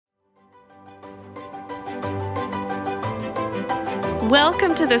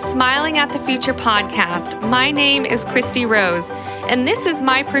Welcome to the Smiling at the Future podcast. My name is Christy Rose, and this is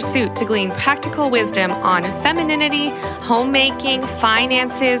my pursuit to glean practical wisdom on femininity, homemaking,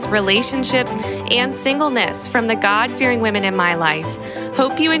 finances, relationships, and singleness from the God-fearing women in my life.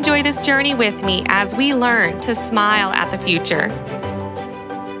 Hope you enjoy this journey with me as we learn to smile at the future.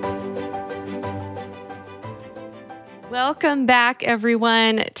 Welcome back,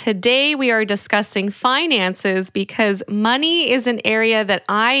 everyone. Today we are discussing finances because money is an area that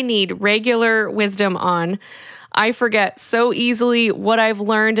I need regular wisdom on. I forget so easily what I've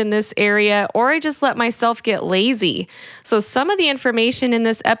learned in this area, or I just let myself get lazy. So some of the information in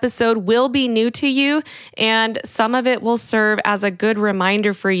this episode will be new to you, and some of it will serve as a good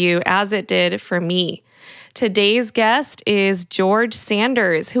reminder for you, as it did for me. Today's guest is George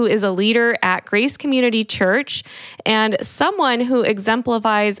Sanders, who is a leader at Grace Community Church and someone who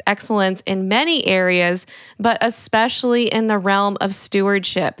exemplifies excellence in many areas, but especially in the realm of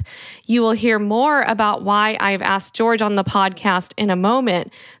stewardship. You will hear more about why I've asked George on the podcast in a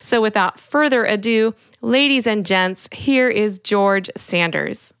moment. So without further ado, ladies and gents, here is George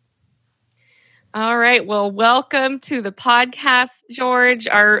Sanders. All right. Well, welcome to the podcast, George.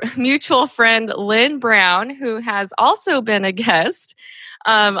 Our mutual friend, Lynn Brown, who has also been a guest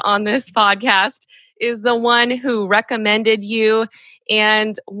on this podcast, is the one who recommended you.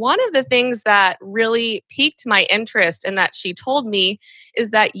 And one of the things that really piqued my interest and that she told me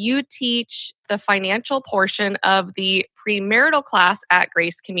is that you teach the financial portion of the premarital class at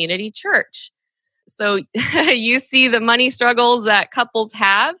Grace Community Church. So you see the money struggles that couples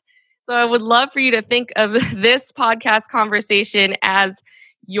have. So I would love for you to think of this podcast conversation as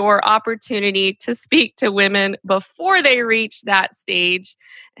your opportunity to speak to women before they reach that stage.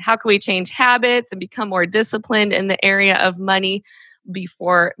 How can we change habits and become more disciplined in the area of money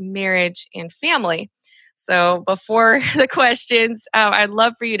before marriage and family? So before the questions, I'd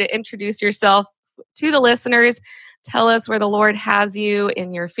love for you to introduce yourself to the listeners. Tell us where the Lord has you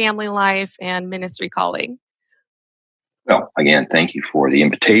in your family life and ministry calling. Well, again, thank you for the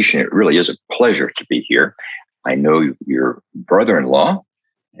invitation. It really is a pleasure to be here. I know your brother-in-law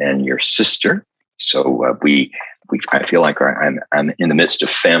and your sister, so I feel like I'm in the midst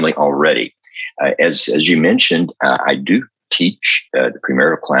of family already. As you mentioned, I do teach the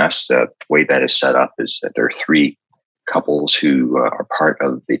premarital class. The way that is set up is that there are three couples who are part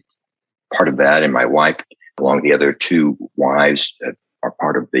of that, and my wife, along with the other two wives, are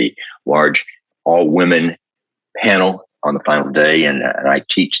part of the large all-women panel on the final day, and I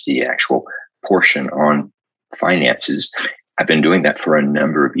teach the actual portion on finances. I've been doing that for a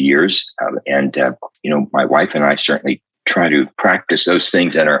number of years, and my wife and I certainly try to practice those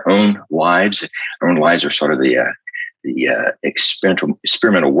things in our own lives. Our own lives are sort of the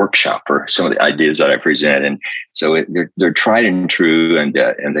experimental workshop for some of the ideas that I present, and so they're tried and true, and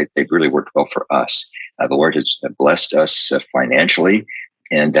they've really worked well for us. The Lord has blessed us financially,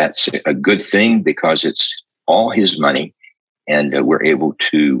 and that's a good thing because it's all His money, and we're able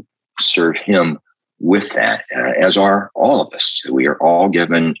to serve Him with that, as are all of us. We are all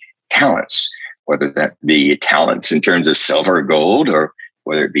given talents, whether that be talents in terms of silver or gold, or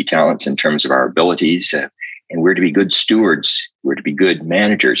whether it be talents in terms of our abilities. And we're to be good stewards. We're to be good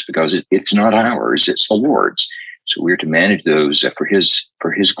managers because it's not ours, it's the Lord's. So we're to manage those for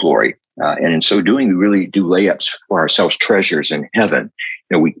His glory. And in so doing, we really do lay up for ourselves treasures in heaven.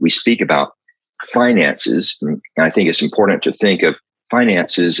 We speak about finances, and I think it's important to think of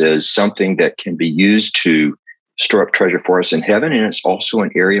finances as something that can be used to store up treasure for us in heaven, and it's also an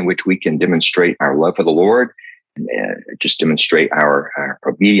area in which we can demonstrate our love for the Lord and just demonstrate our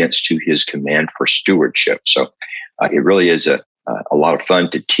obedience to His command for stewardship. So it really is a lot of fun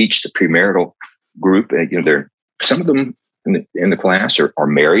to teach the premarital group. Some of them in the class are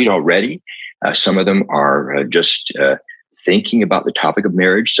married already. Some of them are just thinking about the topic of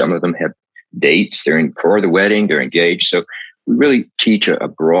marriage. Some of them have dates, they're in for the wedding, they're engaged. So we really teach a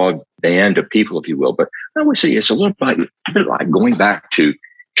broad band of people, if you will. But I would say it's a bit like going back to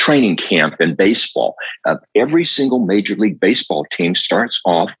training camp in baseball. Every single Major League Baseball team starts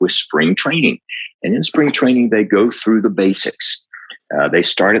off with spring training. And in spring training, they go through the basics. They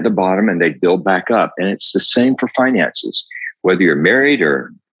start at the bottom and they build back up. And it's the same for finances. Whether you're married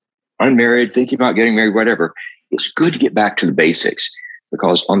or unmarried, thinking about getting married, whatever, it's good to get back to the basics.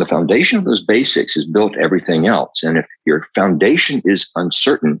 Because on the foundation of those basics is built everything else. And if your foundation is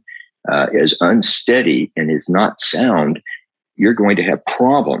uncertain, is unsteady, and is not sound, you're going to have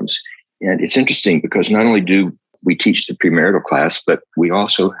problems. And it's interesting because not only do we teach the premarital class, but we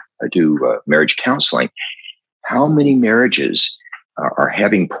also do marriage counseling. How many marriages are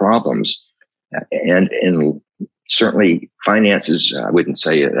having problems? And in Certainly, finances, I wouldn't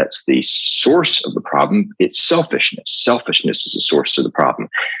say that's the source of the problem. It's selfishness. Selfishness is the source of the problem.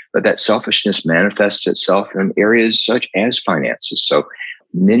 But that selfishness manifests itself in areas such as finances. So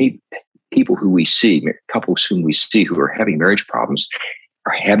many people who we see, couples whom we see who are having marriage problems,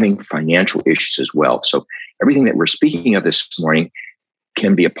 are having financial issues as well. So everything that we're speaking of this morning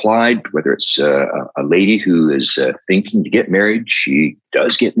can be applied, whether it's a lady who is thinking to get married, she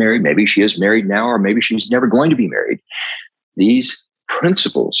does get married, maybe she is married now, or maybe she's never going to be married. These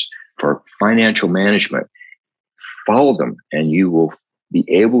principles for financial management, follow them, and you will be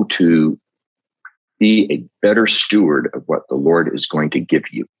able to be a better steward of what the Lord is going to give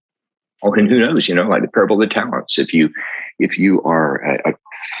you. Oh, and who knows, like the parable of the talents. If you are a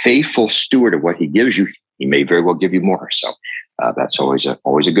faithful steward of what he gives you, he may very well give you more. So that's always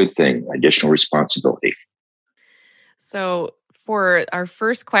a good thing, additional responsibility. So for our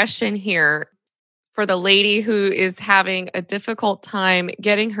first question here, for the lady who is having a difficult time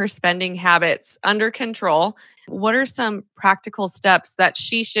getting her spending habits under control, what are some practical steps that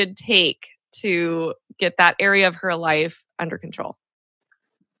she should take to get that area of her life under control?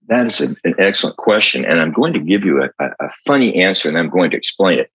 That is an excellent question. And I'm going to give you a funny answer, and I'm going to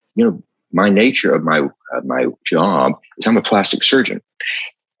explain it. My nature of my job is I'm a plastic surgeon.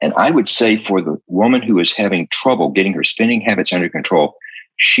 And I would say for the woman who is having trouble getting her spending habits under control,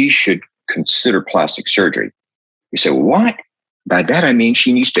 she should consider plastic surgery. You say, well, what? By that, I mean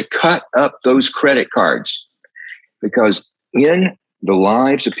she needs to cut up those credit cards, because in the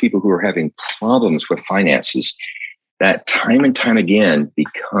lives of people who are having problems with finances, that time and time again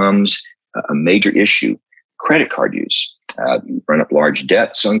becomes a major issue. Credit card use. You run up large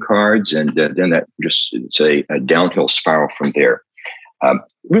debts on cards, and then that just it's a downhill spiral from there.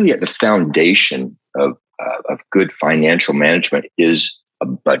 Really, at the foundation of good financial management is a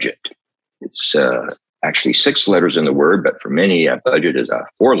budget. It's actually 6 letters in the word, but for many, a budget is a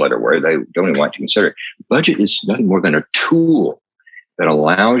 4-letter word. They don't even want to consider it. Budget is nothing more than a tool that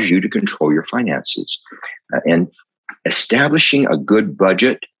allows you to control your finances. And establishing a good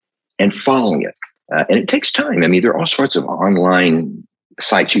budget and following it. And it takes time. I mean, there are all sorts of online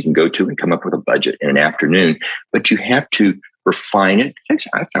sites you can go to and come up with a budget in an afternoon, but you have to refine it.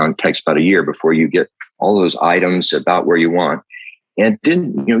 I found it takes about a year before you get all those items about where you want. And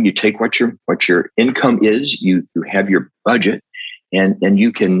then, you take what your income is, you have your budget, and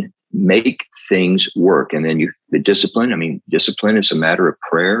you can make things work. And then the discipline, discipline is a matter of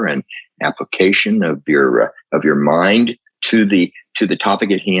prayer and application of your mind to the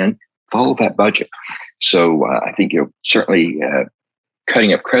topic at hand. Follow that budget. So I think certainly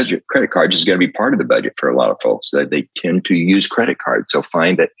cutting up credit cards is going to be part of the budget for a lot of folks. That they tend to use credit cards. They'll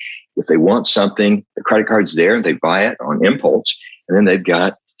find that if they want something, the credit card's there, they buy it on impulse, and then they've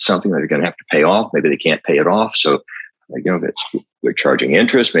got something that they're going to have to pay off. Maybe they can't pay it off, so they're charging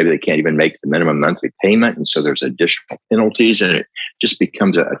interest. Maybe they can't even make the minimum monthly payment, and so there's additional penalties, and it just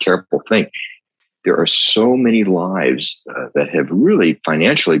becomes a terrible thing. There are so many lives that have really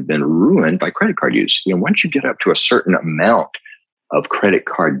financially been ruined by credit card use. Once you get up to a certain amount of credit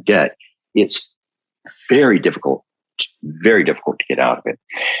card debt, it's very difficult to get out of it.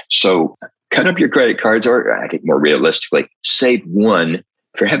 So cut up your credit cards, or I think more realistically, save one.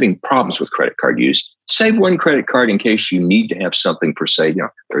 If you're having problems with credit card use, save one credit card in case you need to have something for,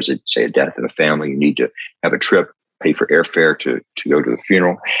 there's a death in the family, you need to have a trip, pay for airfare to go to the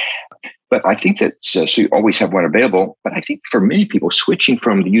funeral. But I think that, so you always have one available. But I think for many people, switching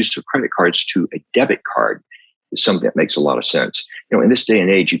from the use of credit cards to a debit card is something that makes a lot of sense. In this day and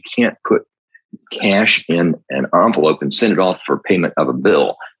age, you can't put cash in an envelope and send it off for payment of a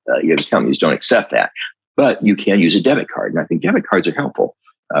bill. The companies don't accept that. But you can use a debit card. And I think debit cards are helpful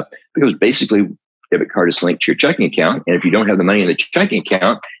because basically, debit card is linked to your checking account. And if you don't have the money in the checking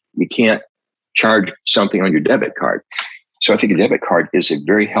account, you can't charge something on your debit card. So I think a debit card is a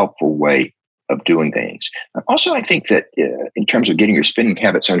very helpful way of doing things. Also, I think that in terms of getting your spending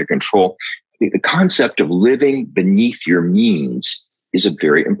habits under control, the concept of living beneath your means is a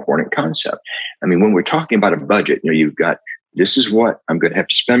very important concept. When we're talking about a budget, you've got, this is what I'm going to have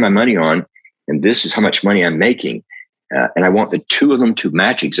to spend my money on, and this is how much money I'm making. And I want the two of them to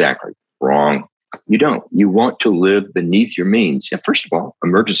match exactly. Wrong. You don't. You want to live beneath your means. Yeah, first of all,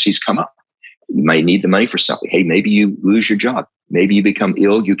 emergencies come up. You might need the money for something. Hey, maybe you lose your job. Maybe you become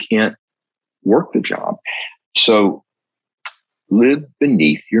ill. You can't work the job. So live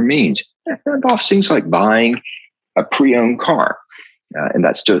beneath your means. That involves things like buying a pre-owned car. And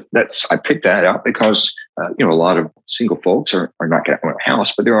I picked that out because, a lot of single folks are not going to own a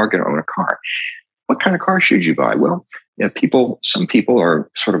house, but they are going to own a car. What kind of car should you buy? Well, some people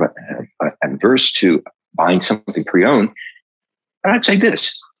are sort of adverse to buying something pre-owned. But I'd say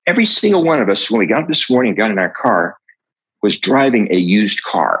this, every single one of us, when we got up this morning and got in our car, was driving a used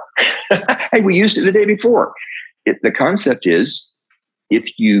car. Hey, we used it the day before. The concept is,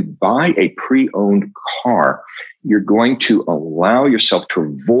 if you buy a pre-owned car, you're going to allow yourself to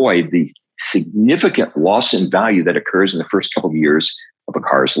avoid the significant loss in value that occurs in the first couple of years of a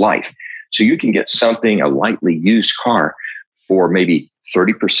car's life. So you can get something, a lightly used car, for maybe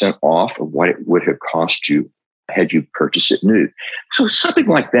 30% off of what it would have cost you had you purchased it new. So something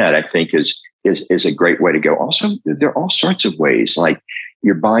like that, I think, is a great way to go. Also, there are all sorts of ways, like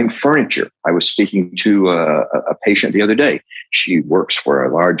you're buying furniture. I was speaking to a patient the other day. She works for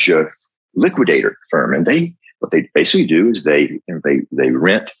a large liquidator firm, and what they basically do is they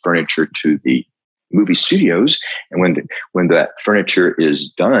rent furniture to the movie studios, and when that furniture is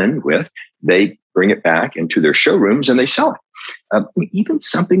done with, they bring it back into their showrooms and they sell it. Even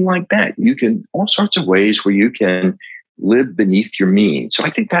something like that, you can, all sorts of ways where you can live beneath your means. So I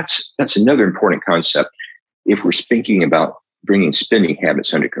think that's another important concept if we're speaking about bringing spending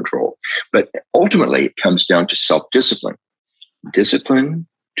habits under control. But ultimately, it comes down to self-discipline. Discipline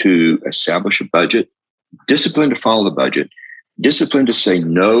to establish a budget, discipline to follow the budget, discipline to say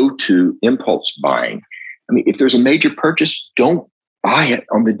no to impulse buying. I mean, if there's a major purchase, don't buy it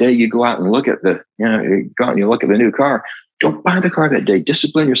on the day you go out and look at you go out and you look at the new car. Don't buy the car that day.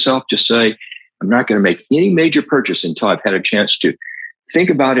 Discipline yourself to say, I'm not going to make any major purchase until I've had a chance to think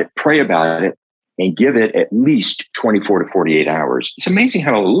about it, pray about it, and give it at least 24 to 48 hours. It's amazing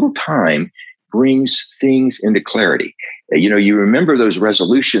how a little time brings things into clarity. You remember those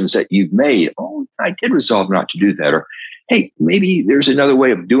resolutions that you've made. Oh, I did resolve not to do that. Or, hey, maybe there's another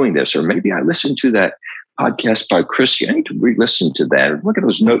way of doing this. Or maybe I listened to that podcast by Christy. I need to re-listen to that. Or look at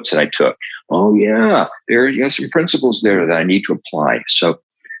those notes that I took. Oh, yeah, there's some principles there that I need to apply. So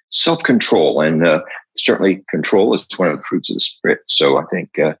self-control, and certainly control is one of the fruits of the Spirit. So I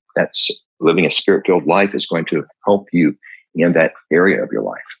think that's living a Spirit-filled life is going to help you in that area of your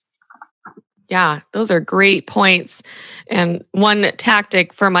life. Yeah, those are great points. And one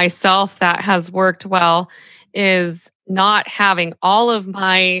tactic for myself that has worked well is not having all of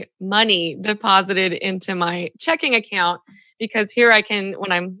my money deposited into my checking account, because here I can,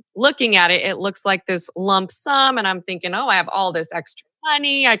 when I'm looking at it, it looks like this lump sum and I'm thinking, oh, I have all this extra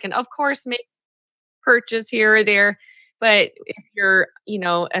money. I can, of course, make purchase here or there. But if you're,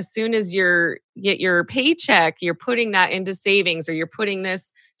 as soon as get your paycheck, you're putting that into savings, or you're putting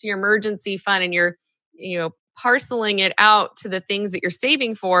this to your emergency fund, and you're, parceling it out to the things that you're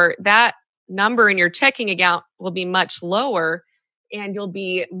saving for, that number in your checking account will be much lower, and you'll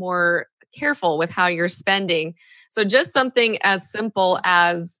be more careful with how you're spending. So just something as simple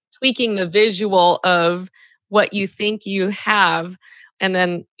as tweaking the visual of what you think you have. And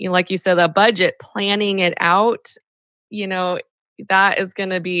then, like you said, the budget, planning it out, that is going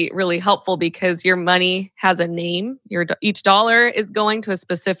to be really helpful, because your money has a name. Each dollar is going to a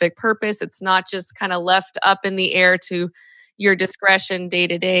specific purpose. It's not just kind of left up in the air to your discretion day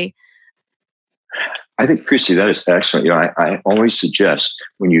to day. I think, Christy, that is excellent. I always suggest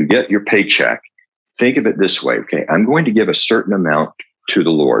when you get your paycheck, think of it this way. Okay, I'm going to give a certain amount to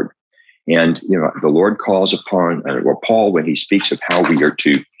the Lord. And, the Lord calls upon, Paul, when he speaks of how we are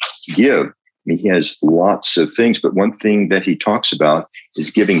to give, he has lots of things, but one thing that he talks about is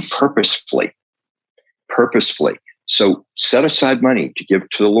giving purposefully. So set aside money to give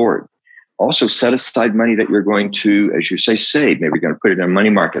to the Lord. Also set aside money that you're going to, as you say, save. Maybe you're going to put it in a money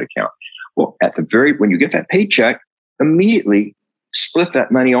market account. Well, when you get that paycheck, immediately split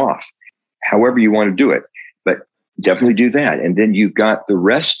that money off, however you want to do it. But definitely do that. And then you've got the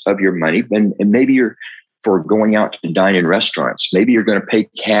rest of your money, and maybe you're for going out to dine in restaurants. Maybe you're going to pay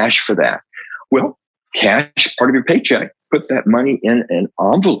cash for that. Well, cash, part of your paycheck, put that money in an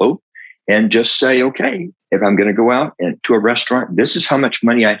envelope and just say, okay, if I'm going to go out to a restaurant, this is how much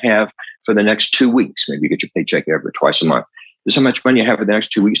money I have for the next 2 weeks. Maybe you get your paycheck twice a month. This is how much money I have for the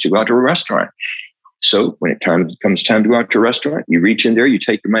next 2 weeks to go out to a restaurant. So when it comes time to go out to a restaurant, you reach in there, you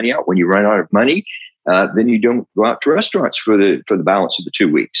take your money out. When you run out of money, then you don't go out to restaurants for the balance of the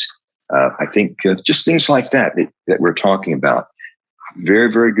 2 weeks. I think just things like that we're talking about. Very,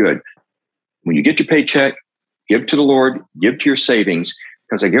 very good. When you get your paycheck, give to the Lord, give to your savings,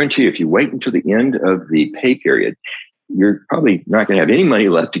 because I guarantee you, if you wait until the end of the pay period, you're probably not going to have any money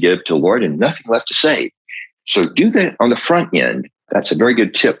left to give to the Lord and nothing left to save. So do that on the front end. That's a very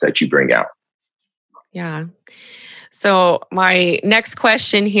good tip that you bring out. Yeah. So my next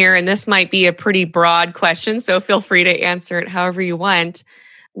question here, and this might be a pretty broad question, so feel free to answer it however you want.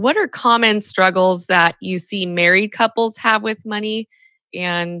 What are common struggles that you see married couples have with money?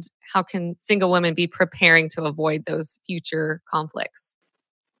 and how can single women be preparing to avoid those future conflicts?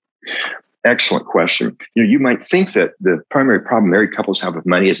 Excellent question. You might think that the primary problem married couples have with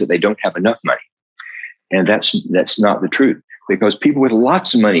money is that they don't have enough money. And that's not the truth, because people with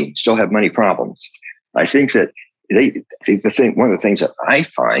lots of money still have money problems. I think that one of the things that I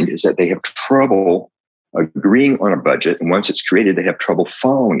find is that they have trouble agreeing on a budget. And once it's created, they have trouble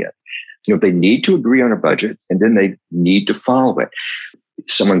following it. They need to agree on a budget, and then they need to follow it.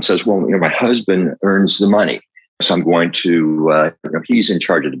 Someone says, well, my husband earns the money, so I'm going to, he's in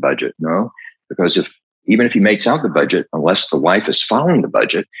charge of the budget. No, because even if he makes out the budget, unless the wife is following the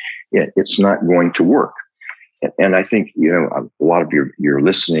budget, it's not going to work. And I think, a lot of your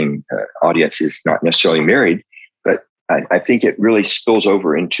listening audience is not necessarily married, but I think it really spills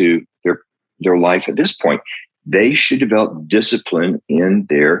over into their life at this point. They should develop discipline in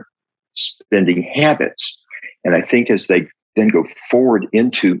their spending habits. And I think as they then go forward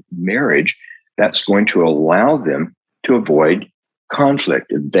into marriage, that's going to allow them to avoid conflict.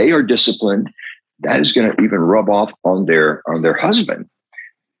 If they are disciplined, that is going to even rub off on their husband.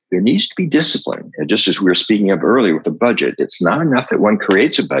 There needs to be discipline. And just as we were speaking of earlier with the budget, it's not enough that one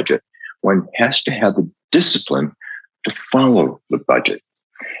creates a budget. One has to have the discipline to follow the budget.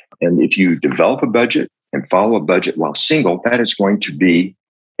 And if you develop a budget and follow a budget while single, that is going to be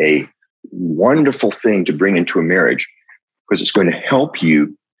a wonderful thing to bring into a marriage, because it's going to help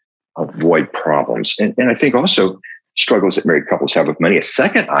you avoid problems. And I think also struggles that married couples have with money. A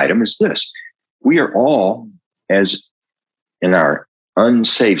second item is this. We are all, as in our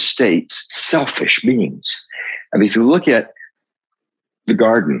unsaved states, selfish beings. I mean, if you look at the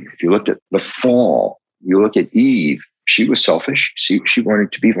garden, if you looked at the fall, you look at Eve, she was selfish. She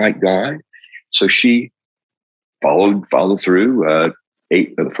wanted to be like God. So she followed through,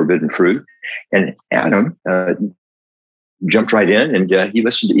 ate the forbidden fruit. And Adam jumped right in, and he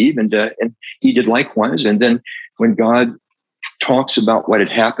listened to Eve, and he did likewise. And then when God talks about what had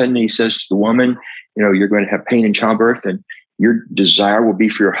happened, he says to the woman, you're going to have pain in childbirth, and your desire will be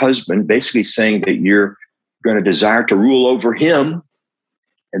for your husband, basically saying that you're going to desire to rule over him.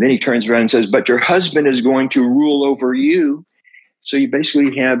 And then he turns around and says, but your husband is going to rule over you. So you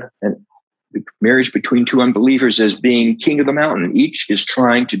basically have a marriage between two unbelievers as being king of the mountain. Each is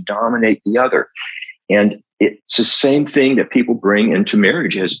trying to dominate the other. And it's the same thing that people bring into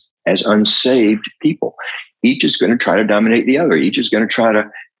marriage as unsaved people. Each is going to try to dominate the other. Each is going to try to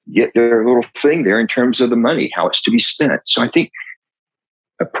get their little thing there in terms of the money, how it's to be spent. So I think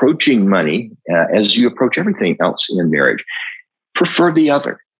approaching money as you approach everything else in marriage, prefer the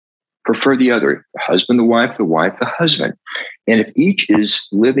other. Prefer the other. The husband, the wife, the husband. And if each is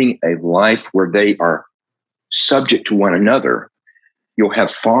living a life where they are subject to one another, you'll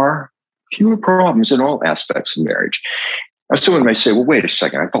have far fewer problems in all aspects of marriage. Now, someone may say, well, wait a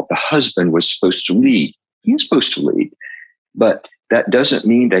second. I thought the husband was supposed to lead. He is supposed to lead. But that doesn't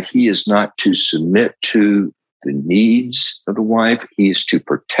mean that he is not to submit to the needs of the wife. He is to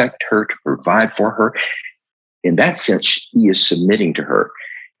protect her, to provide for her. In that sense, he is submitting to her.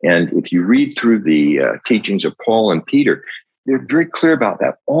 And if you read through the teachings of Paul and Peter, they're very clear about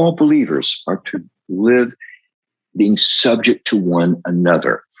that. All believers are to live being subject to one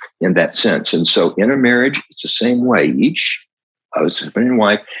another in that sense. And so in a marriage, it's the same way. Each husband and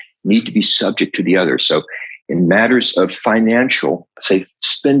wife need to be subject to the other. So in matters of financial, say,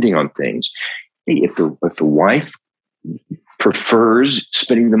 spending on things, if the wife prefers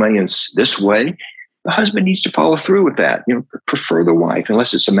spending the money in this way, the husband needs to follow through with that. Prefer the wife,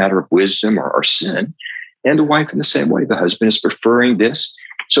 unless it's a matter of wisdom or sin. And the wife in the same way. The husband is preferring this.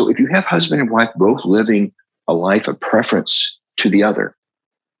 So if you have husband and wife both living a life of preference to the other,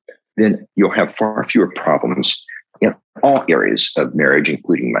 then you'll have far fewer problems in all areas of marriage,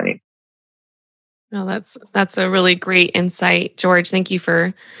 including money. Well, that's a really great insight, George. Thank you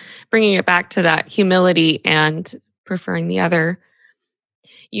for bringing it back to that humility and preferring the other.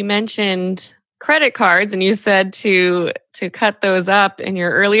 You mentioned credit cards, and you said to cut those up in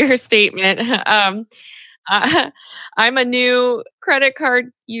your earlier statement. I'm a new credit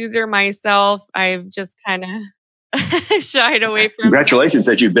card user myself. I've just kind of shied away from. Congratulations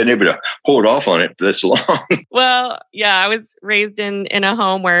that you've been able to hold off on it this long. Well, yeah, I was raised in a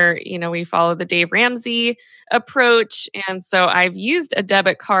home where, we follow the Dave Ramsey approach. And so I've used a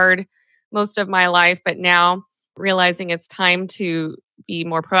debit card most of my life, but now realizing it's time to be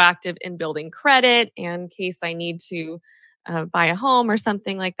more proactive in building credit in case I need to buy a home or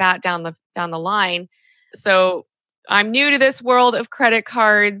something like that down the line. So I'm new to this world of credit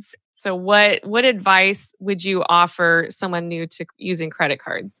cards. So what advice would you offer someone new to using credit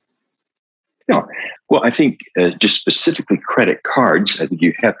cards? Yeah. Well, I think just specifically credit cards, I think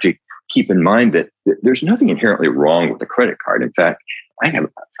you have to keep in mind that there's nothing inherently wrong with a credit card. In fact, I have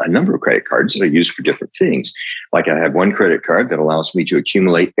a number of credit cards that I use for different things. Like I have one credit card that allows me to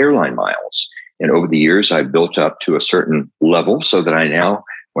accumulate airline miles. And over the years, I've built up to a certain level so that I now,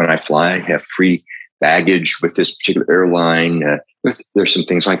 when I fly, have free baggage with this particular airline. There's some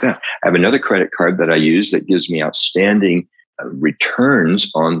things like that. I have another credit card that I use that gives me outstanding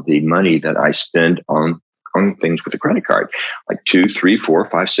returns on the money that I spend on things with a credit card, like 2, 3, 4,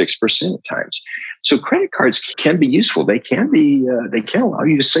 5, 6% at times. So credit cards can be useful. They can allow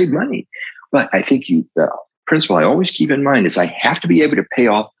you to save money. But I think the principle I always keep in mind is I have to be able to pay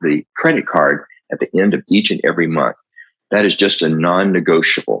off the credit card at the end of each and every month. That is just a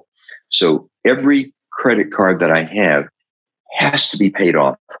non-negotiable. So every credit card that I have has to be paid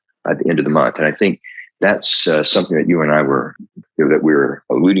off by the end of the month. And I think that's something that you and I that we were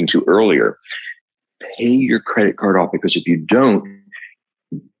alluding to earlier. Pay your credit card off, because if you don't,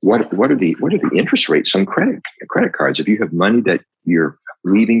 what are the interest rates on credit cards? If you have money that you're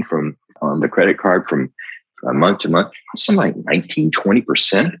leaving from on the credit card from month to month, something like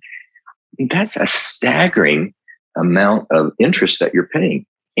 19-20%. I mean, that's a staggering amount of interest that you're paying.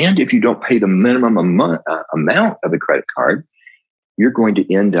 And if you don't pay the minimum amount of the credit card, you're going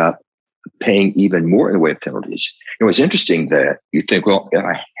to end up paying even more in the way of penalties. It was interesting that you think, well,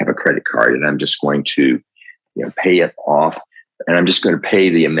 I have a credit card and I'm just going to, pay it off, and I'm just going to pay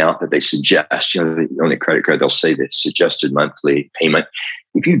the amount that they suggest. On the credit card, they'll say the suggested monthly payment.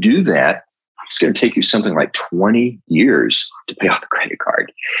 If you do that, it's going to take you something like 20 years to pay off the credit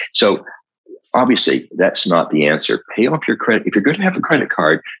card. So obviously, that's not the answer. Pay off your credit. If you're going to have a credit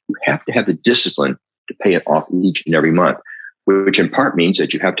card, you have to have the discipline to pay it off each and every month, which in part means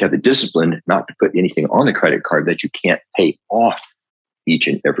that you have to have the discipline not to put anything on the credit card that you can't pay off each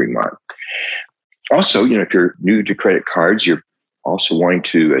and every month. Also, if you're new to credit cards, you're also wanting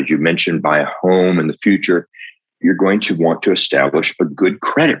to, as you mentioned, buy a home in the future. You're going to want to establish a good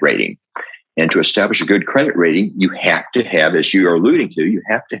credit rating. And to establish a good credit rating, you have to have, as you are alluding to, you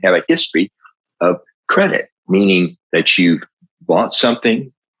have to have a history of credit, meaning that you've bought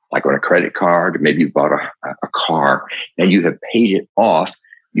something like on a credit card, or maybe you bought a car and you have paid it off.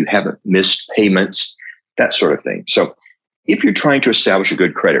 You haven't missed payments, that sort of thing. So if you're trying to establish a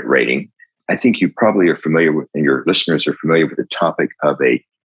good credit rating, I think you probably are familiar with, and your listeners are familiar with the topic of a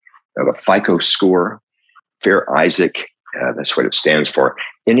FICO score, Fair Isaac. That's what it stands for.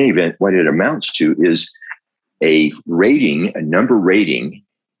 In any event, what it amounts to is a rating, a number rating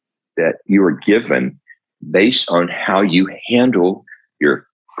that you are given based on how you handle your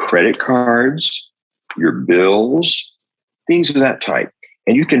credit cards, your bills, things of that type.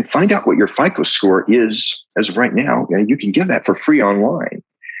 And you can find out what your FICO score is as of right now, and you can get that for free online.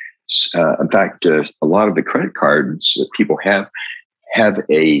 In fact, a lot of the credit cards that people have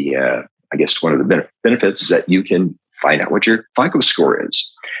I guess one of the benefits is that you can find out what your FICO score is.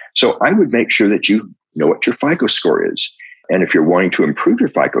 So I would make sure that you know what your FICO score is. And if you're wanting to improve your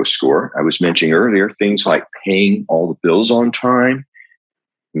FICO score, I was mentioning earlier, things like paying all the bills on time,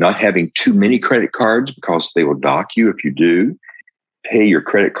 not having too many credit cards because they will dock you if you do, pay your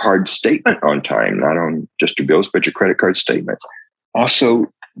credit card statement on time, not on just your bills, but your credit card statements. Also,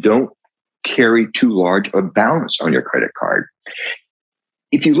 don't carry too large a balance on your credit card.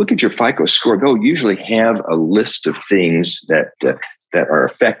 If you look at your FICO score, they'll usually have a list of things that are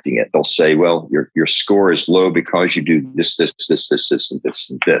affecting it. They'll say, well, your score is low because you do this,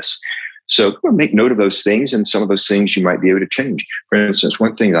 and this. So make note of those things, and some of those things you might be able to change. For instance,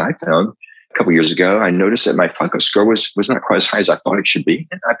 one thing that I found a couple of years ago, I noticed that my FICO score was not quite as high as I thought it should be.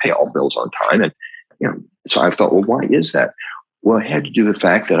 And I pay all bills on time. And so I thought, well, why is that? Well, it had to do with the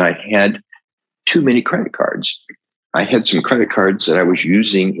fact that I had too many credit cards. I had some credit cards that I was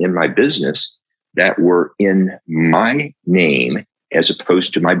using in my business that were in my name as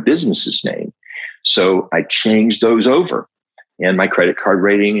opposed to my business's name. So I changed those over, and my credit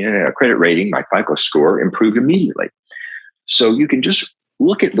rating, my FICO score improved immediately. So you can just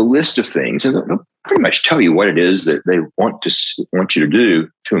look at the list of things, and they'll pretty much tell you what it is that they want you to do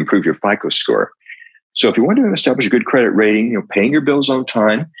to improve your FICO score. So if you want to establish a good credit rating, paying your bills on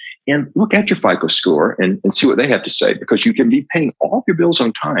time, and look at your FICO score and see what they have to say, because you can be paying all of your bills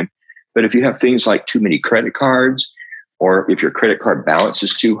on time. But if you have things like too many credit cards, or if your credit card balance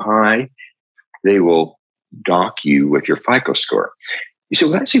is too high, they will dock you with your FICO score. You say,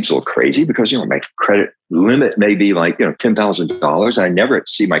 well, that seems a little crazy because, my credit limit may be like, $10,000. I never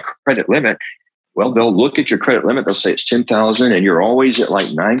exceed my credit limit. Well, they'll look at your credit limit. They'll say it's 10,000 and you're always at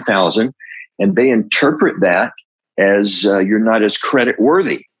like 9,000. And they interpret that as you're not as credit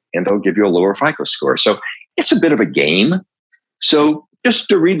worthy. and they'll give you a lower FICO score. So it's a bit of a game. So just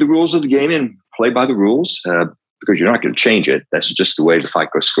to read the rules of the game and play by the rules, because you're not going to change it. That's just the way the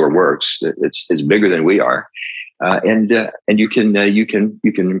FICO score works. It's bigger than we are, and you can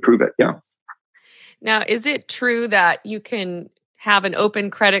improve it. Yeah. Now, is it true that you can have an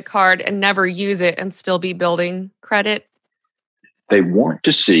open credit card and never use it and still be building credit? They want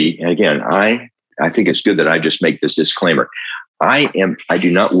to see, and again, I think it's good that I just make this disclaimer. I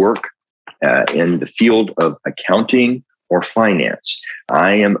do not work in the field of accounting or finance.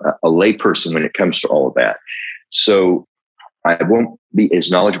 I am a layperson when it comes to all of that. So I won't be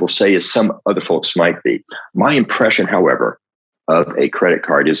as knowledgeable, say, as some other folks might be. My impression, however, of a credit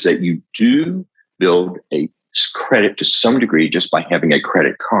card is that you do build a credit to some degree just by having a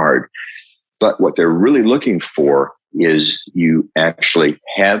credit card. But what they're really looking for is you actually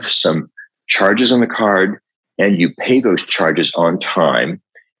have some charges on the card and you pay those charges on time,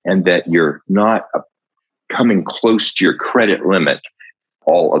 and that you're not coming close to your credit limit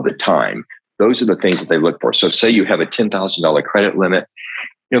all of the time. Those are the things that they look for. So say you have a $10,000 credit limit,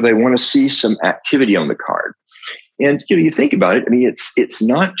 they want to see some activity on the card. And you think about it, I mean, it's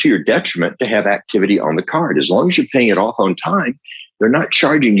not to your detriment to have activity on the card. As long as you're paying it off on time, they're not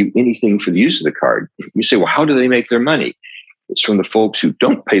charging you anything for the use of the card. You say, well, how do they make their money? It's from the folks who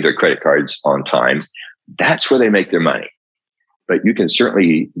don't pay their credit cards on time. That's where they make their money. But you can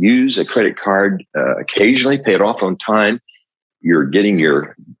certainly use a credit card occasionally, pay it off on time. You're getting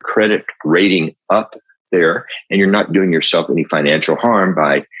your credit rating up there, and you're not doing yourself any financial harm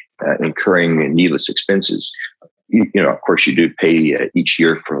by incurring needless expenses. Of course, you do pay each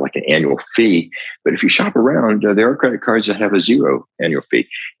year for like an annual fee. But if you shop around, there are credit cards that have a zero annual fee.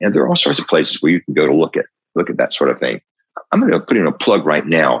 And there are all sorts of places where you can go to look at that sort of thing. I'm going to put in a plug right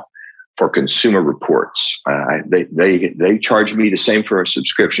now for Consumer Reports. They charge me the same for a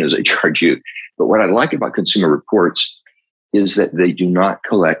subscription as they charge you. But what I like about Consumer Reports is that they do not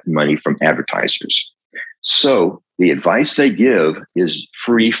collect money from advertisers. So the advice they give is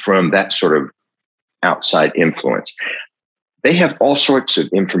free from that sort of outside influence. They have all sorts of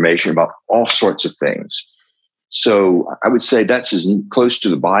information about all sorts of things. So I would say that's as close to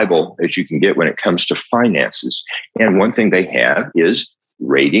the Bible as you can get when it comes to finances. And one thing they have is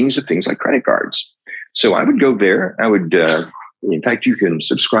ratings of things like credit cards. So I would go there. In fact, you can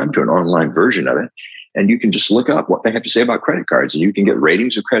subscribe to an online version of it, and you can just look up what they have to say about credit cards, and you can get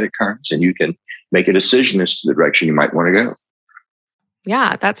ratings of credit cards, and you can make a decision as to the direction you might want to go.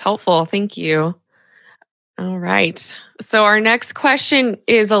 Yeah, that's helpful. Thank you. All right. So our next question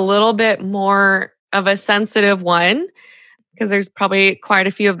is a little bit more of a sensitive one, because there's probably quite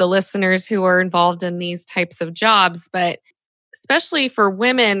a few of the listeners who are involved in these types of jobs. But especially for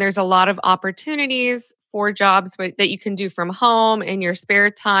women, there's a lot of opportunities for jobs that you can do from home in your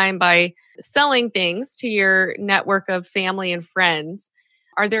spare time by selling things to your network of family and friends.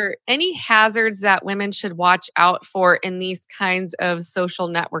 Are there any hazards that women should watch out for in these kinds of social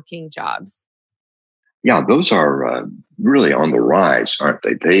networking jobs? Yeah, those are really on the rise, aren't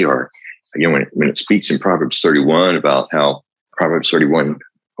they? They are, when it speaks in Proverbs 31 about how Proverbs 31,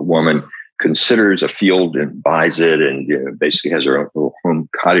 a woman considers a field and buys it and basically has her own little home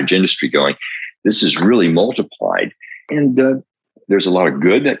cottage industry going. This is really multiplied. And there's a lot of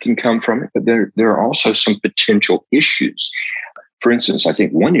good that can come from it, but there are also some potential issues. For instance, I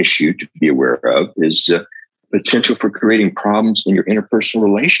think one issue to be aware of is potential for creating problems in your interpersonal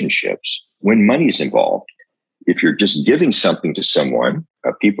relationships when money is involved. If you're just giving something to someone,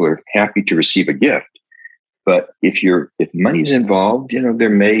 people are happy to receive a gift. But if money's involved, there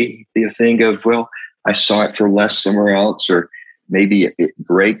may be a thing of, well, I saw it for less somewhere else, or maybe it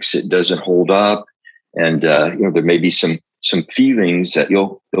breaks, it doesn't hold up, and there may be some feelings that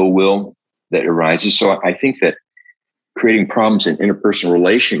ill will that arises. So I think that creating problems in interpersonal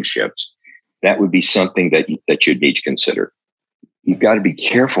relationships, that would be something that you'd need to consider. You've got to be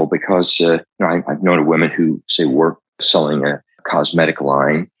careful because I've known of women who say work selling a cosmetic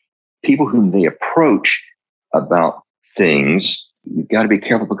line. People whom they approach about things, you've got to be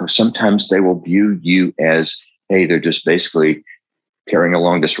careful because sometimes they will view you as, hey, they're just basically carrying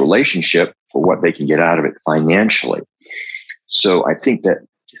along this relationship for what they can get out of it financially. So I think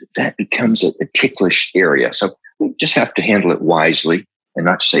that becomes a ticklish area. So we just have to handle it wisely, and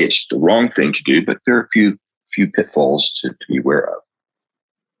not to say it's the wrong thing to do, but there are a few pitfalls to be aware of.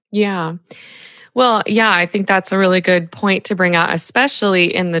 Yeah. Well, yeah, I think that's a really good point to bring out, especially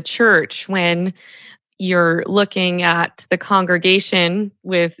in the church when you're looking at the congregation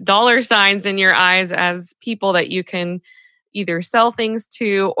with dollar signs in your eyes as people that you can either sell things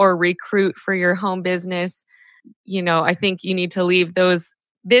to or recruit for your home business. I think you need to leave those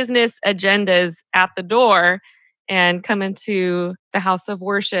business agendas at the door and come into the house of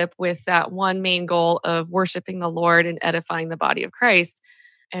worship with that one main goal of worshiping the Lord and edifying the body of Christ,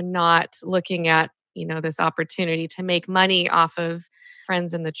 and not looking at, this opportunity to make money off of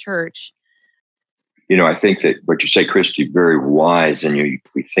friends in the church. I think that what you say, Christy, very wise. And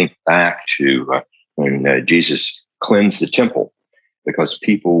we think back to when Jesus cleansed the temple, because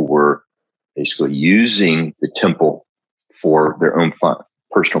people were basically using the temple for their own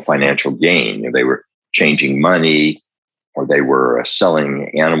personal financial gain. They were changing money, or they were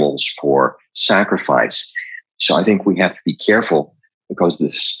selling animals for sacrifice. So I think we have to be careful, because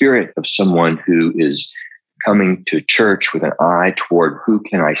the spirit of someone who is coming to church with an eye toward who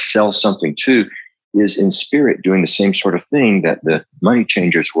can I sell something to is in spirit doing the same sort of thing that the money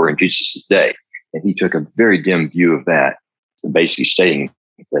changers were in Jesus' day. And he took a very dim view of that, basically stating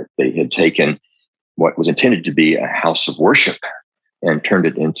that they had taken what was intended to be a house of worship and turned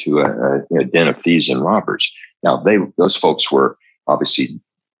it into a den of thieves and robbers. Now, those folks were obviously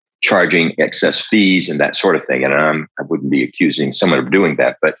charging excess fees and that sort of thing. And I wouldn't be accusing someone of doing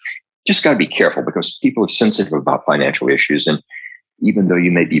that, but just got to be careful, because people are sensitive about financial issues. And even though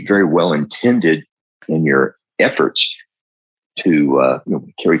you may be very well intended in your efforts to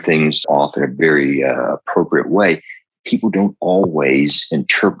carry things off in a very appropriate way, people don't always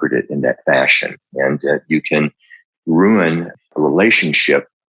interpret it in that fashion. And you can ruin a relationship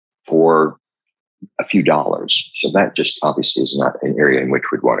for a few dollars. So that just obviously is not an area in which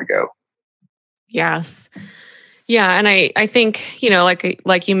we'd want to go. Yes. Yeah. And I think,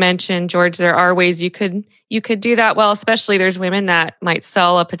 like you mentioned, George, there are ways you could do that well, especially there's women that might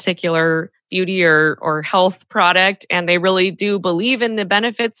sell a particular beauty or health product, and they really do believe in the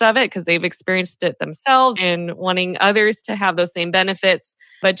benefits of it because they've experienced it themselves and wanting others to have those same benefits,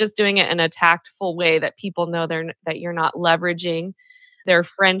 but just doing it in a tactful way that people know that you're not leveraging their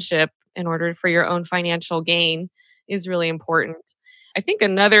friendship in order for your own financial gain is really important. I think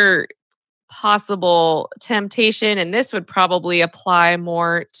another possible temptation, and this would probably apply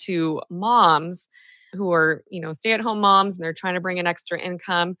more to moms who are, stay-at-home moms, and they're trying to bring an extra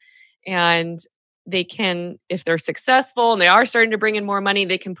income, and they can, if they're successful and they are starting to bring in more money,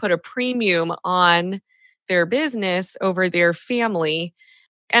 they can put a premium on their business over their family.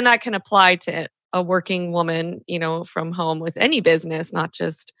 And that can apply to a working woman, from home with any business, not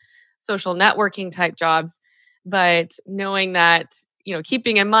just social networking type jobs, but knowing that,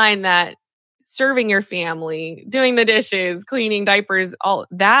 keeping in mind that serving your family, doing the dishes, cleaning diapers, all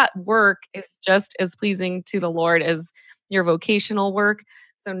that work is just as pleasing to the Lord as your vocational work.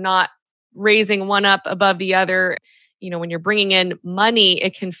 So not raising one up above the other. When you're bringing in money,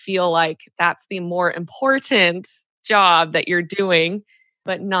 it can feel like that's the more important job that you're doing,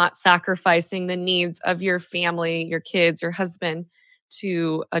 but not sacrificing the needs of your family, your kids, your husband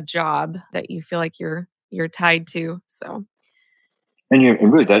to a job that you feel like you're tied to. So. And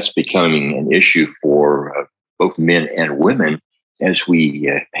really, that's becoming an issue for both men and women as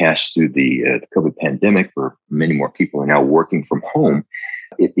we pass through the COVID pandemic, where many more people are now working from home.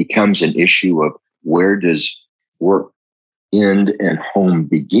 It becomes an issue of where does work end and home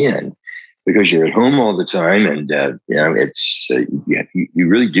begin? Because you're at home all the time, and it's you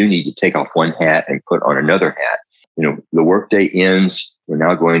really do need to take off one hat and put on another hat. The workday ends. We're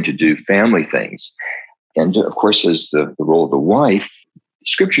now going to do family things. And of course, as the role of the wife,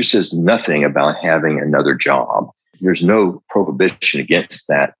 Scripture says nothing about having another job. There's no prohibition against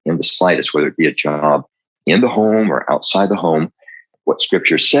that in the slightest, whether it be a job in the home or outside the home. What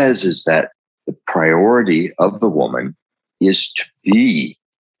Scripture says is that the priority of the woman is to be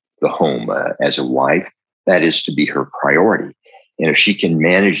the home as a wife. That is to be her priority. And if she can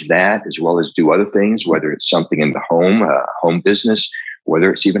manage that as well as do other things, whether it's something in the home, a home business,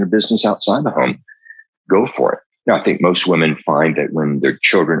 whether it's even a business outside the home, go for it. Now, I think most women find that when their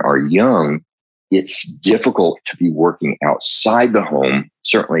children are young, it's difficult to be working outside the home,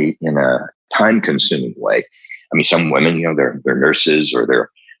 certainly in a time-consuming way. I mean, some women, they're nurses, or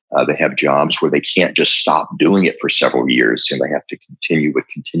they have jobs where they can't just stop doing it for several years, and they have to continue with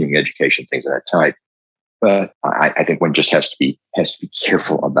continuing education, things of that type. But I think one just has to be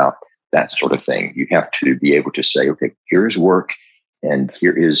careful about that sort of thing. You have to be able to say, okay, here is work, and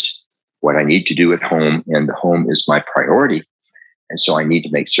here is what I need to do at home, and the home is my priority. And so I need to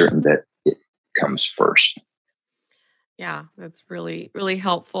make certain that it comes first. Yeah, that's really, really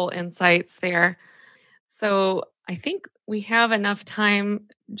helpful insights there. So I think we have enough time,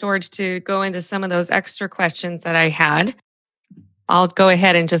 George, to go into some of those extra questions that I had. I'll go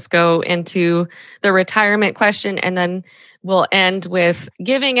ahead and just go into the retirement question, and then we'll end with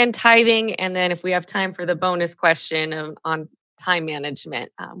giving and tithing. And then if we have time for the bonus question on time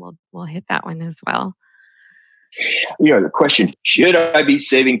management. We'll hit that one as well. The question, should I be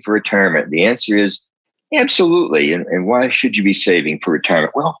saving for retirement? The answer is absolutely. And why should you be saving for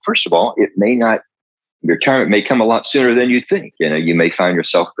retirement? Well, first of all, retirement may come a lot sooner than you think. You may find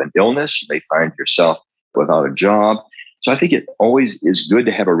yourself with an illness. You may find yourself without a job. So I think it always is good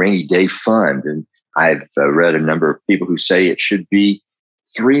to have a rainy day fund. And I've read a number of people who say it should be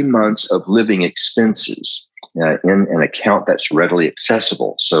 3 months of living expenses in an account that's readily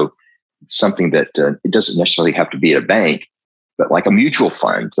accessible. So something that it doesn't necessarily have to be at a bank, but like a mutual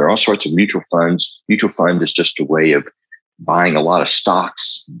fund. There are all sorts of mutual funds. Mutual fund is just a way of buying a lot of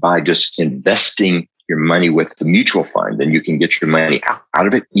stocks by just investing your money with the mutual fund. And you can get your money out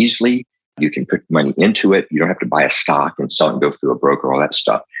of it easily. You can put money into it. You don't have to buy a stock and sell it and go through a broker, all that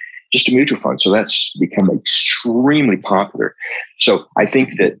stuff. Just a mutual fund. So that's become extremely popular. So I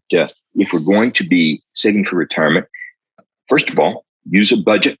think that if we're going to be saving for retirement, first of all, use a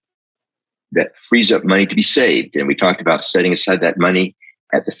budget that frees up money to be saved. And we talked about setting aside that money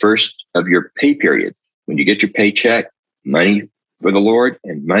at the first of your pay period. When you get your paycheck, money for the Lord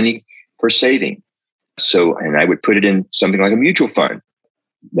and money for saving. So, and I would put it in something like a mutual fund.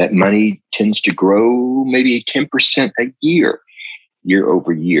 That money tends to grow maybe 10% a year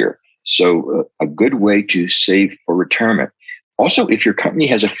over year. So a good way to save for retirement. Also, if your company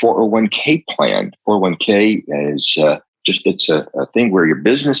has a 401k plan, 401k is it's a thing where your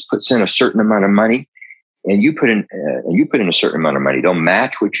business puts in a certain amount of money, and you put in a certain amount of money. They'll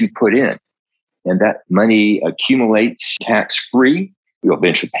match what you put in, and that money accumulates tax free. You'll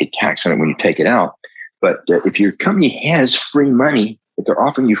eventually pay tax on it when you take it out. But if your company has free money, if they're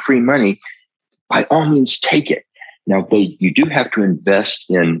offering you free money, by all means take it. Now you do have to invest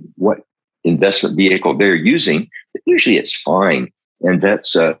in what investment vehicle they're using, but usually it's fine. And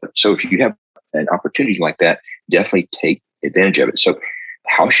that's so if you have an opportunity like that, definitely take advantage of it. So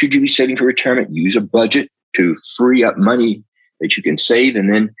how should you be saving for retirement? Use a budget to free up money that you can save,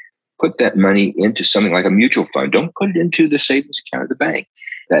 and then put that money into something like a mutual fund. Don't put it into the savings account of the bank.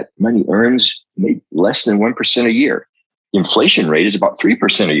 That money earns maybe less than 1% a year. Inflation rate is about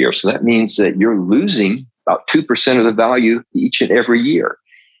 3% a year. So that means that you're losing about 2% of the value each and every year.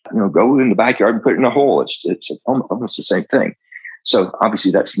 Go in the backyard and put it in a hole. It's almost the same thing. So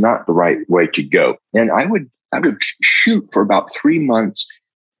obviously that's not the right way to go. And I would shoot for about 3 months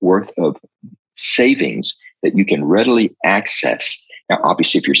worth of savings that you can readily access. Now,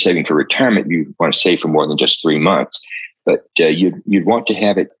 obviously, if you're saving for retirement, you want to save for more than just 3 months, but you'd want to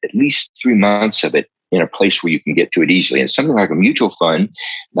have it at least 3 months of it in a place where you can get to it easily. And something like a mutual fund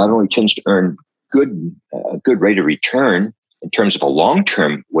not only tends to earn a good rate of return in terms of a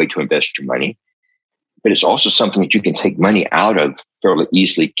long-term way to invest your money, but it's also something that you can take money out of fairly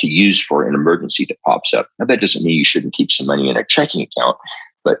easily to use for an emergency that pops up. Now, that doesn't mean you shouldn't keep some money in a checking account,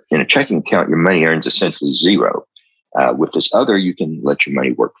 but in a checking account, your money earns essentially zero. With this other, you can let your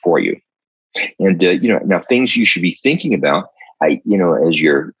money work for you. And, now things you should be thinking about,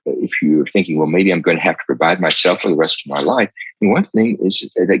 if you're thinking, well, maybe I'm going to have to provide myself for the rest of my life. And one thing is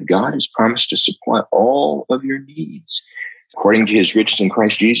that God has promised to supply all of your needs according to his riches in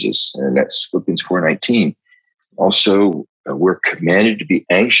Christ Jesus. And that's Philippians 4:19. Also, we're commanded to be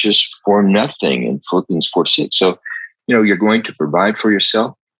anxious for nothing in Philippians 4:6. So, you're going to provide for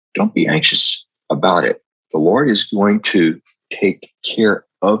yourself. Don't be anxious about it. The Lord is going to take care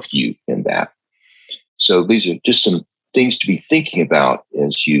of you in that. So these are just some things to be thinking about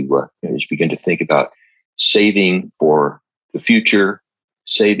as you begin to think about saving for the future,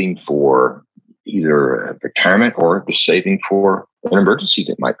 saving for either retirement or the saving for an emergency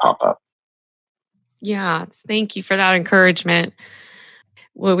that might pop up. Yeah, thank you for that encouragement.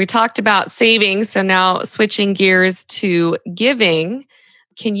 Well, we talked about saving, so now switching gears to giving.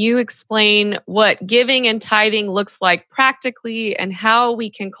 Can you explain what giving and tithing looks like practically, and how we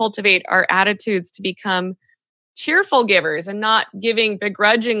can cultivate our attitudes to become cheerful givers and not giving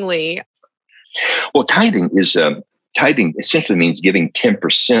begrudgingly? Well, tithing essentially means giving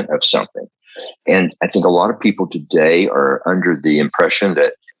 10% of something. And I think a lot of people today are under the impression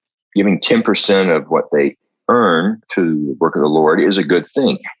that giving 10% of what they earn to the work of the Lord is a good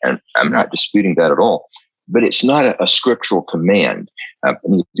thing. And I'm not disputing that at all. But it's not a scriptural command. If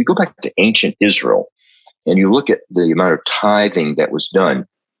you go back to ancient Israel and you look at the amount of tithing that was done,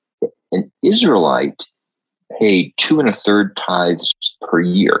 an Israelite paid 2 1/3 tithes per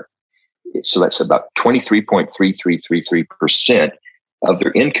year. So that's about 23.3333% of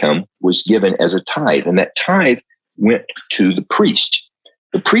their income was given as a tithe. And that tithe went to the priest.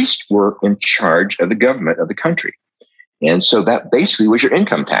 The priests were in charge of the government of the country. And so that basically was your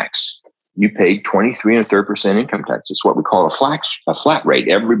income tax. you paid 23 1/3% income tax. It's what we call a flat rate.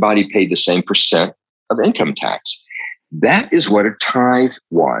 Everybody paid the same percent of income tax. That is what a tithe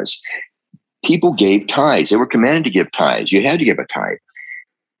was. People gave tithes. They were commanded to give tithes. You had to give a tithe.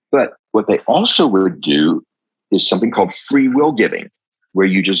 But what they also would do is something called free will giving, where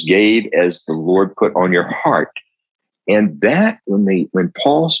you just gave as the Lord put on your heart. And that, when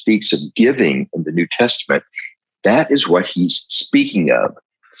Paul speaks of giving in the New Testament, that is what he's speaking of,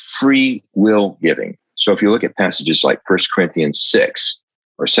 free will giving. So if you look at passages like 1 Corinthians 6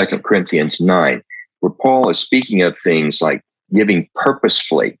 or 2 Corinthians 9, where Paul is speaking of things like giving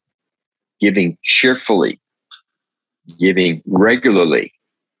purposefully, giving cheerfully, giving regularly,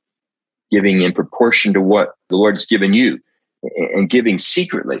 giving in proportion to what the Lord has given you, and giving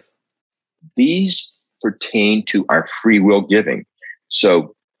secretly. These pertain to our free will giving.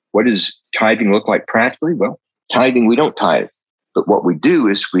 So what does tithing look like practically? Well, tithing, we don't tithe. But what we do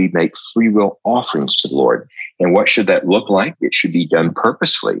is we make free will offerings to the Lord. And what should that look like? It should be done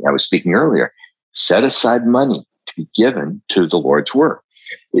purposefully. I was speaking earlier. Set aside money to be given to the Lord's work.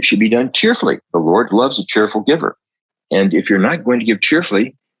 It should be done cheerfully. The Lord loves a cheerful giver. And if you're not going to give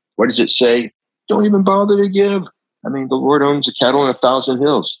cheerfully, what does it say? Don't even bother to give. I mean, the Lord owns the cattle on 1,000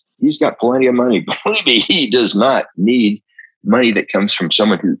 hills. He's got plenty of money. Believe me, he does not need money that comes from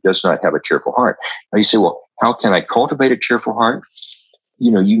someone who does not have a cheerful heart. Now you say, well, how can I cultivate a cheerful heart?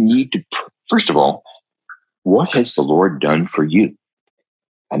 You need to, first of all, what has the Lord done for you?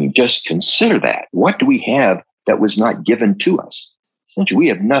 I mean, just consider that. What do we have that was not given to us? Essentially, we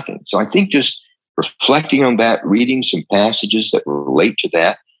have nothing. So I think just reflecting on that, reading some passages that relate to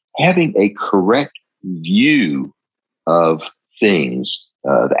that, having a correct view of things,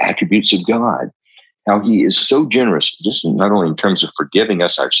 the attributes of God, how he is so generous, just not only in terms of forgiving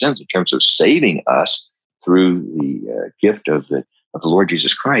us our sins, in terms of saving us through the gift of the Lord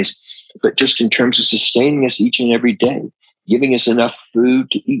Jesus Christ, but just in terms of sustaining us each and every day, giving us enough food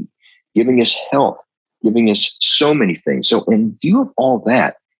to eat, giving us health, giving us so many things. So in view of all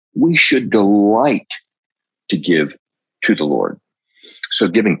that, we should delight to give to the Lord. So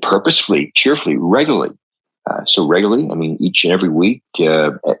giving purposefully, cheerfully, regularly. So regularly, I mean, each and every week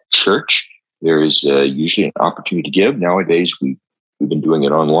at church, there is usually an opportunity to give. Nowadays, we've been doing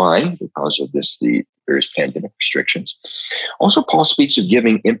it online because of the various pandemic restrictions. Also, Paul speaks of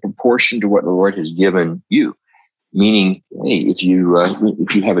giving in proportion to what the Lord has given you. Meaning, hey, if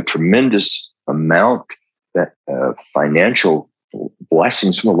you have a tremendous amount that financial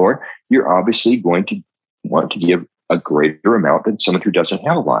blessings from the Lord, you're obviously going to want to give a greater amount than someone who doesn't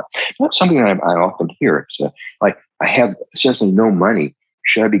have a lot. That's something that I often hear. So, like, I have essentially no money.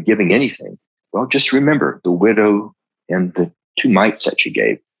 Should I be giving anything? Well, just remember the widow and the 2 mites that she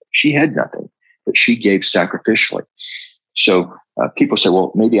gave. She had nothing, but she gave sacrificially. So people say,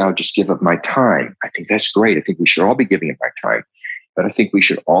 well, maybe I'll just give up my time. I think that's great. I think we should all be giving of our time. But I think we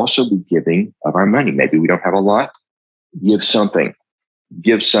should also be giving of our money. Maybe we don't have a lot. Give something.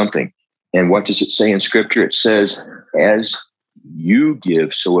 Give something. And what does it say in Scripture? It says, as you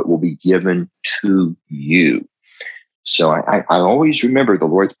give, so it will be given to you. So I always remember the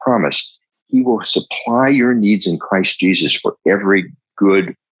Lord's promise. He will supply your needs in Christ Jesus for every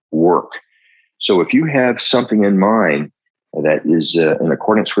good work. So if you have something in mind that is in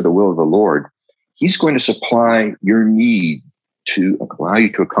accordance with the will of the Lord, he's going to supply your need to allow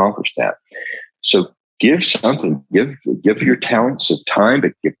you to accomplish that. So give something, give your talents of time,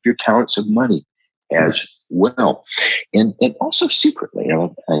 but give your talents of money as well. And also secretly,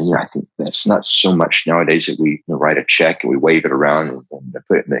 I think that's not so much nowadays that we write a check and we wave it around and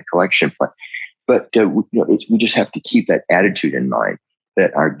put it in the collection plate. But we just have to keep that attitude in mind,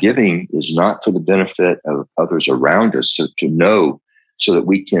 that our giving is not for the benefit of others around us, so to know, so that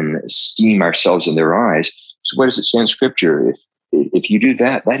we can esteem ourselves in their eyes. So what does it say in Scripture? If you do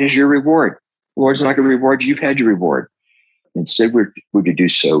that, that is your reward. The Lord's not going to reward you. You've had your reward. Instead, we're to do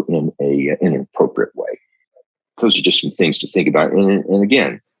so in an appropriate way. Those are just some things to think about. And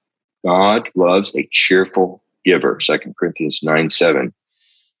again, God loves a cheerful giver, 2 Corinthians 9:7.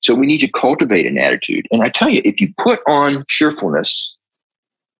 So we need to cultivate an attitude. And I tell you, if you put on cheerfulness,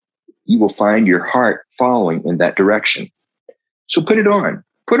 you will find your heart following in that direction. So put it on.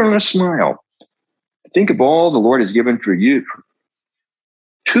 Put on a smile. Think of all the Lord has given for you,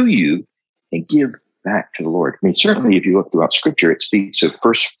 to you, and give back to the Lord. I mean, certainly if you look throughout Scripture, it speaks of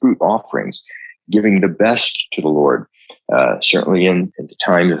first fruit offerings, giving the best to the Lord. Certainly in the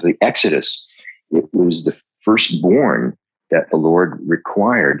time of the Exodus, it was the firstborn that the Lord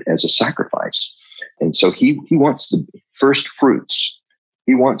required as a sacrifice. And so he wants the first fruits.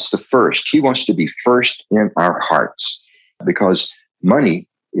 He wants the first. He wants to be first in our hearts, because money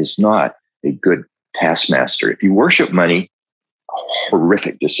is not a good taskmaster. If you worship money,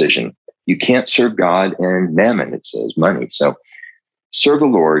 horrific decision. You can't serve God and mammon, it says, money. So serve the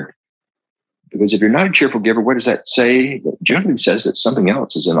Lord, because if you're not a cheerful giver, what does that say? It generally says that something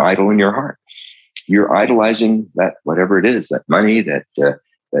else is an idol in your heart. You're idolizing that, whatever it is, that money, that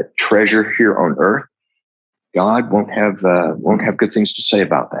treasure here on earth. God won't have good things to say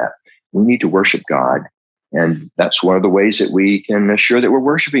about that. We need to worship God, and that's one of the ways that we can assure that we're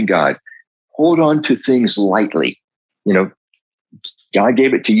worshiping God. Hold on to things lightly. God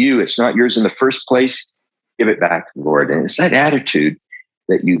gave it to you. It's not yours in the first place. Give it back to the Lord. And it's that attitude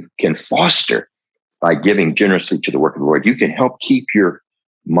that you can foster by giving generously to the work of the Lord. You can help keep your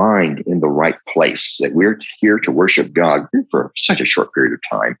mind in the right place, that we're here to worship God for such a short period of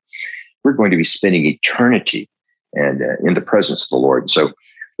time. We're going to be spending eternity and in the presence of the Lord. So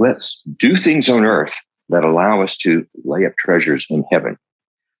let's do things on earth that allow us to lay up treasures in heaven.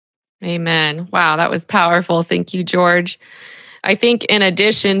 Amen. Wow, that was powerful. Thank you, George. I think in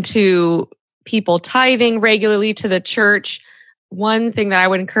addition to people tithing regularly to the church, one thing that I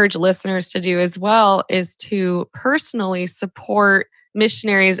would encourage listeners to do as well is to personally support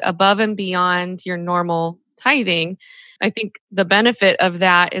missionaries above and beyond your normal tithing. I think the benefit of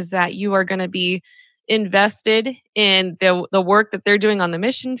that is that you are going to be invested in the work that they're doing on the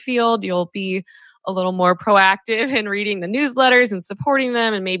mission field. You'll be a little more proactive in reading the newsletters and supporting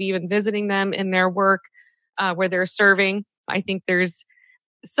them, and maybe even visiting them in their work where they're serving. I think there's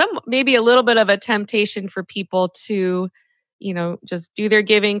maybe a little bit of a temptation for people to, just do their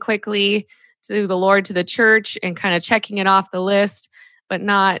giving quickly to the Lord, to the church, and kind of checking it off the list, but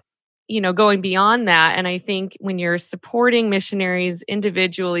not, going beyond that. And I think when you're supporting missionaries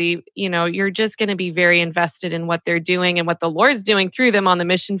individually, you're just going to be very invested in what they're doing and what the Lord's doing through them on the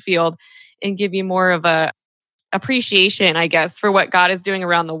mission field, and give you more of a appreciation, I guess, for what God is doing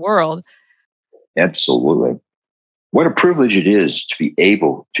around the world. Absolutely. What a privilege it is to be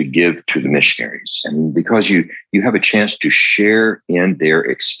able to give to the missionaries. And because you have a chance to share in their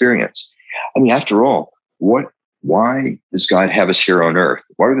experience. I mean, after all, why does God have us here on earth?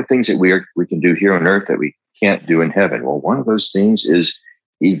 What are the things that we can do here on earth that we can't do in heaven? Well, one of those things is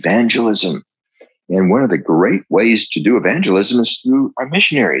evangelism. And one of the great ways to do evangelism is through our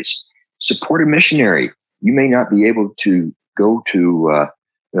missionaries. Support a missionary. You may not be able to go to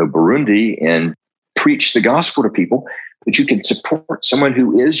Burundi and preach the gospel to people, but you can support someone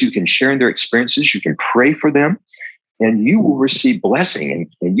who is. You can share in their experiences. You can pray for them, and you will receive blessing,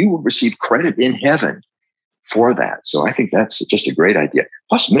 and you will receive credit in heaven for that. So I think that's just a great idea.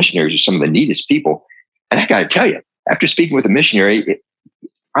 Plus, missionaries are some of the neatest people. And I got to tell you, after speaking with a missionary,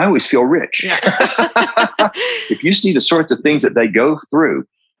 I always feel rich. Yeah. If you see the sorts of things that they go through,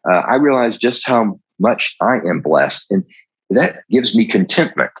 I realize just how much I am blessed. And that gives me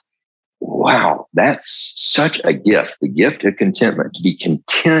contentment. Wow, that's such a gift, the gift of contentment, to be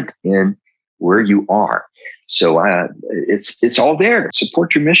content in where you are. So it's all there.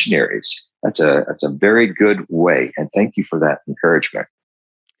 Support your missionaries. That's a very good way. And thank you for that encouragement.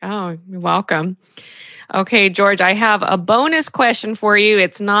 Oh, you're welcome. Okay, George, I have a bonus question for you.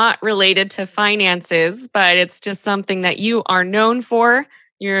 It's not related to finances, but it's just something that you are known for.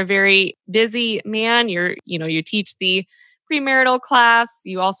 You're a very busy man. You teach the premarital class.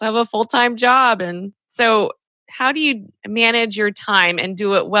 You also have a full-time job. And so how do you manage your time and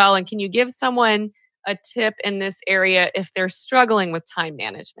do it well? And can you give someone a tip in this area if they're struggling with time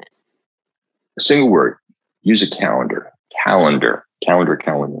management? A single word: use a calendar. Calendar.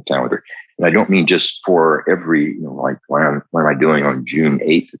 And I don't mean just for every, like what am I doing on June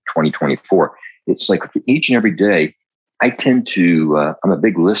 8th of 2024? It's like for each and every day, I tend to, I'm a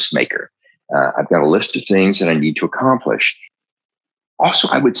big list maker. I've got a list of things that I need to accomplish. Also,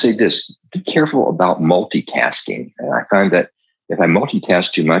 I would say this: be careful about multitasking. And I find that if I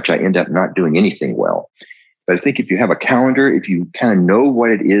multitask too much, I end up not doing anything well. But I think if you have a calendar, if you kind of know what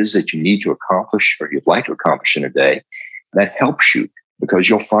it is that you need to accomplish or you'd like to accomplish in a day, that helps you, because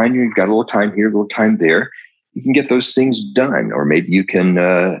you'll find you've got a little time here, a little time there. You can get those things done, or maybe you can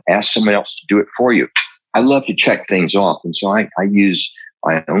ask someone else to do it for you. I love to check things off. And so I use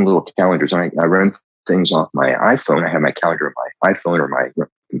my own little calendars. I run things off my iPhone. I have my calendar on my iPhone or my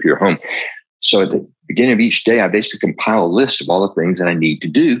computer home. So at the beginning of each day, I basically compile a list of all the things that I need to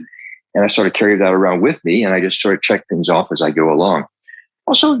do. And I sort of carry that around with me, and I just sort of check things off as I go along.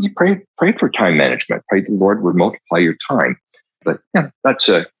 Also, you pray for time management. Pray the Lord would multiply your time. But yeah, that's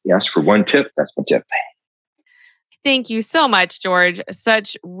you ask for one tip. That's my tip. Thank you so much, George.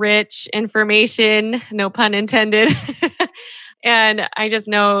 Such rich information, no pun intended. And I just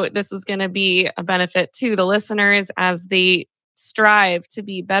know this is going to be a benefit to the listeners as they strive to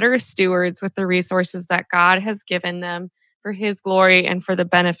be better stewards with the resources that God has given them for His glory and for the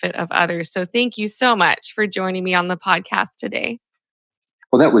benefit of others. So thank you so much for joining me on the podcast today.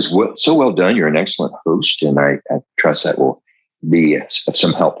 Well, that was so well done. You're an excellent host, and I trust that will be of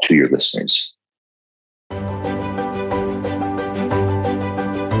some help to your listeners.